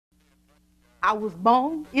I was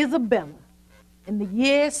born Isabella in the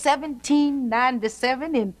year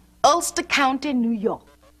 1797 in Ulster County, New York.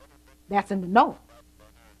 That's in the north.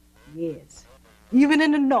 Yes, even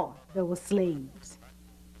in the north, there were slaves.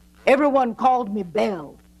 Everyone called me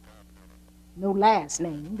Belle. No last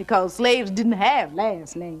name, because slaves didn't have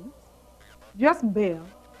last names. Just Belle.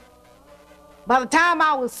 By the time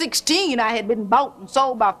I was 16, I had been bought and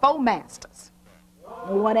sold by 4 masters.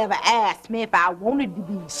 No one ever asked me if I wanted to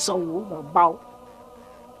be sold or bought.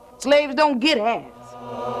 Slaves don't get asked.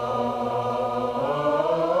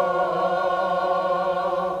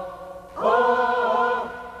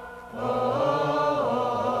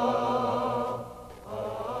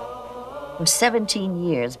 For 17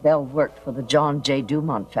 years, Belle worked for the John J.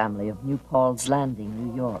 Dumont family of New Paul's Landing,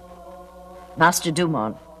 New York. Master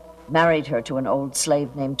Dumont married her to an old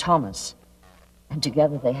slave named Thomas, and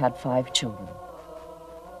together they had 5 children.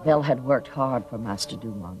 Belle had worked hard for Master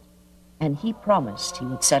Dumont, and he promised he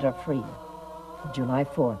would set her free on July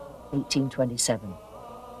 4th, 1827.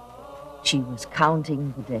 She was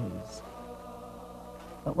counting the days.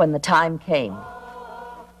 But when the time came,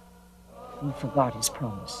 he forgot his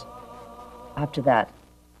promise. After that,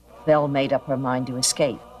 Belle made up her mind to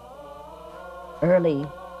escape. Early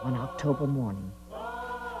one October morning,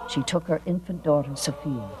 she took her infant daughter,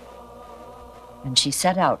 Sophia, and she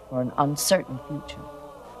set out for an uncertain future.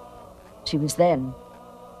 She was then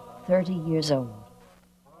 30 years old.